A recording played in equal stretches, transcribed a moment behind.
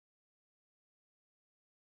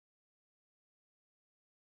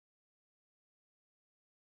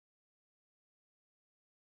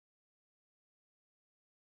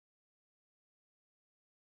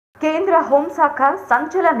కేంద్ర హోంశాఖ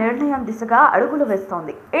సంచలన నిర్ణయం దిశగా అడుగులు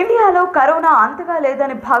వేస్తోంది. ఇండియాలో కరోనా అంతగా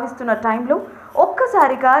లేదని భావిస్తున్న టైంలో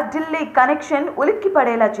ఒక్కసారిగా ఢిల్లీ కనెక్షన్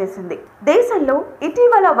ఉలిక్కిపడేలా చేసింది. దేశంలో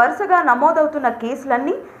ఇటీవల వరుసగా నమోదవుతున్న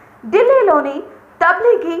కేసులన్నీ ఢిల్లీలోని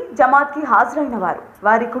తబ్లిఘీ-జమాత్కి హాజరైన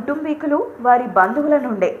వారి కుటుంబీకులు, వారి బంధువుల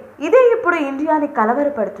నుండే. ఇదే ఇప్పుడు ఇండియాని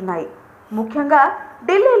కలవరపెడుతున్నాయి. ముఖ్యంగా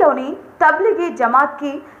ఢిల్లీలోని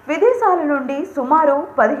తబ్లిఘీ-జమాత్కి విదేశాల నుండి సుమారు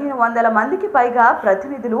 1500 మందికి పైగా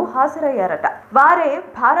ప్రతినిధులు హాజరయ్యారట. వారే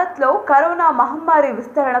భారత్లో కరోనా మహమ్మారి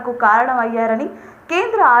విస్తరణకు కారణమయ్యారని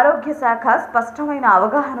కేంద్ర ఆరోగ్య శాఖ స్పష్టమైన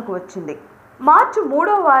అవగాహనకు వచ్చింది. మార్చి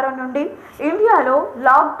 3వ వారం నుండి ఇండియాలో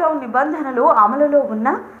లాక్డౌన్ నిబంధనలు అమలులో ఉన్న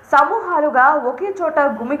సమూహాలుగా ఒకే చోట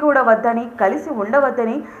గుమిగూడవద్దని, కలిసి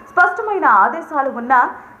ఉండవద్దని స్పష్టమైన ఆదేశాలు ఉన్న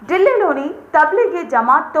ఢిల్లీలోని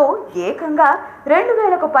తబ్లిఘీ-జమాత్తో ఏకంగా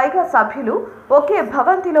 2000కు పైగా సభ్యులు ఒకే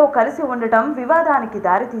భవంతిలో కలిసి ఉండటం వివాదానికి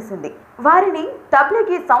దారితీసింది. వారిని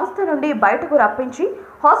తబ్లిఘీ సంస్థ నుండి బయటకు రప్పించి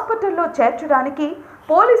హాస్పిటల్లో చేర్చడానికి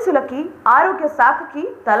పోలీసులకి, ఆరోగ్య శాఖకి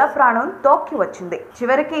తల ప్రాణం తోక్కి వచ్చింది.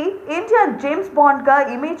 చివరికి ఇండియన్ జేమ్స్ బాండ్ గా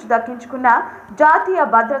ఇమేజ్ దక్కించుకున్న జాతీయ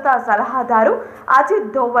భద్రతా సలహాదారు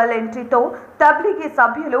అజిత్ దోవల్ ఎంట్రీతో తబ్లిఘీ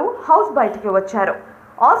సభ్యులు హౌస్ బయటికి వచ్చారు,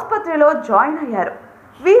 ఆసుపత్రిలో జాయిన్ అయ్యారు.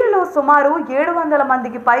 వీరిలో సుమారు 700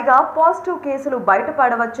 మందికి పైగా పాజిటివ్ కేసులు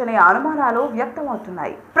బయటపడవచ్చనే అనుమానాలు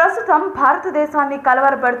వ్యక్తమవుతున్నాయి. ప్రస్తుతం భారతదేశాన్ని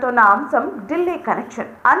కలవరపెడుతున్న అంశం ఢిల్లీ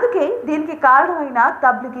కనెక్షన్. అందుకే దీనికి కారణమైన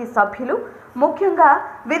తబ్లిఘీ సభ్యులు ముఖ్యంగా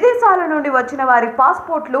విదేశాల నుండి వచ్చిన వారి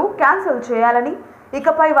పాస్పోర్ట్లు క్యాన్సిల్ చేయాలని,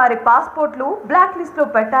 ఇకపై వారి పాస్పోర్ట్లు బ్లాక్ లిస్ట్లో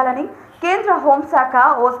పెట్టాలని కేంద్ర హోంశాఖ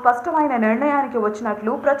ఓ స్పష్టమైన నిర్ణయానికి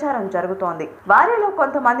వచ్చినట్లు ప్రచారం జరుగుతోంది. వారిలో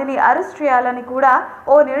కొంతమందిని అరెస్ట్ చేయాలని కూడా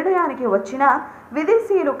ఓ నిర్ణయానికి వచ్చిన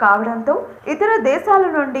విదేశీయులు కావడంతో ఇతర దేశాల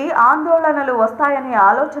నుండి ఆందోళనలు వస్తాయనే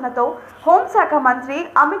ఆలోచనతో హోంశాఖ మంత్రి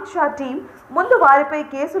అమిత్ షా టీం ముందు వారిపై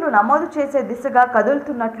కేసులు నమోదు చేసే దిశగా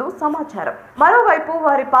కదులుతున్నట్లు సమాచారం. మరోవైపు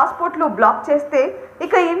వారి పాస్పోర్ట్లు బ్లాక్ చేస్తే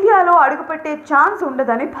ఇక ఇండియాలో అడుగుపెట్టే ఛాన్స్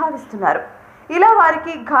ఉండదని భావిస్తున్నారు. ఇలా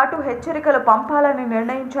వారికి ఘాటు హెచ్చరికలు పంపాలని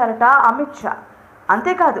నిర్ణయించారట అమిత్ షా.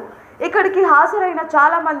 అంతేకాదు, ఇక్కడికి హాజరైన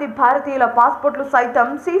చాలా మంది భారతీయుల పాస్పోర్ట్లు సైతం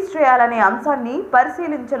సీజ్ చేయాలనే అంశాన్ని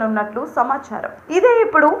పరిశీలించనున్నట్లు సమాచారం. ఇదే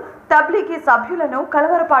ఇప్పుడు తబ్లిఘీ సభ్యులను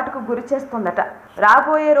కలవరపాటుకు గురి చేస్తుందట.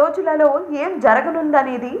 రాబోయే రోజులలో ఏం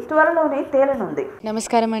జరగనుందనేది త్వరలోనే తేలనుంది.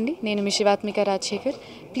 నమస్కారం అండి, నేను మీ Shivathmika Rajasekhar.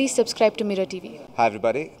 Please subscribe to mirror TV. Hi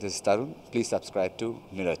everybody, this is Tarun. Please subscribe to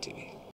Mirror TV.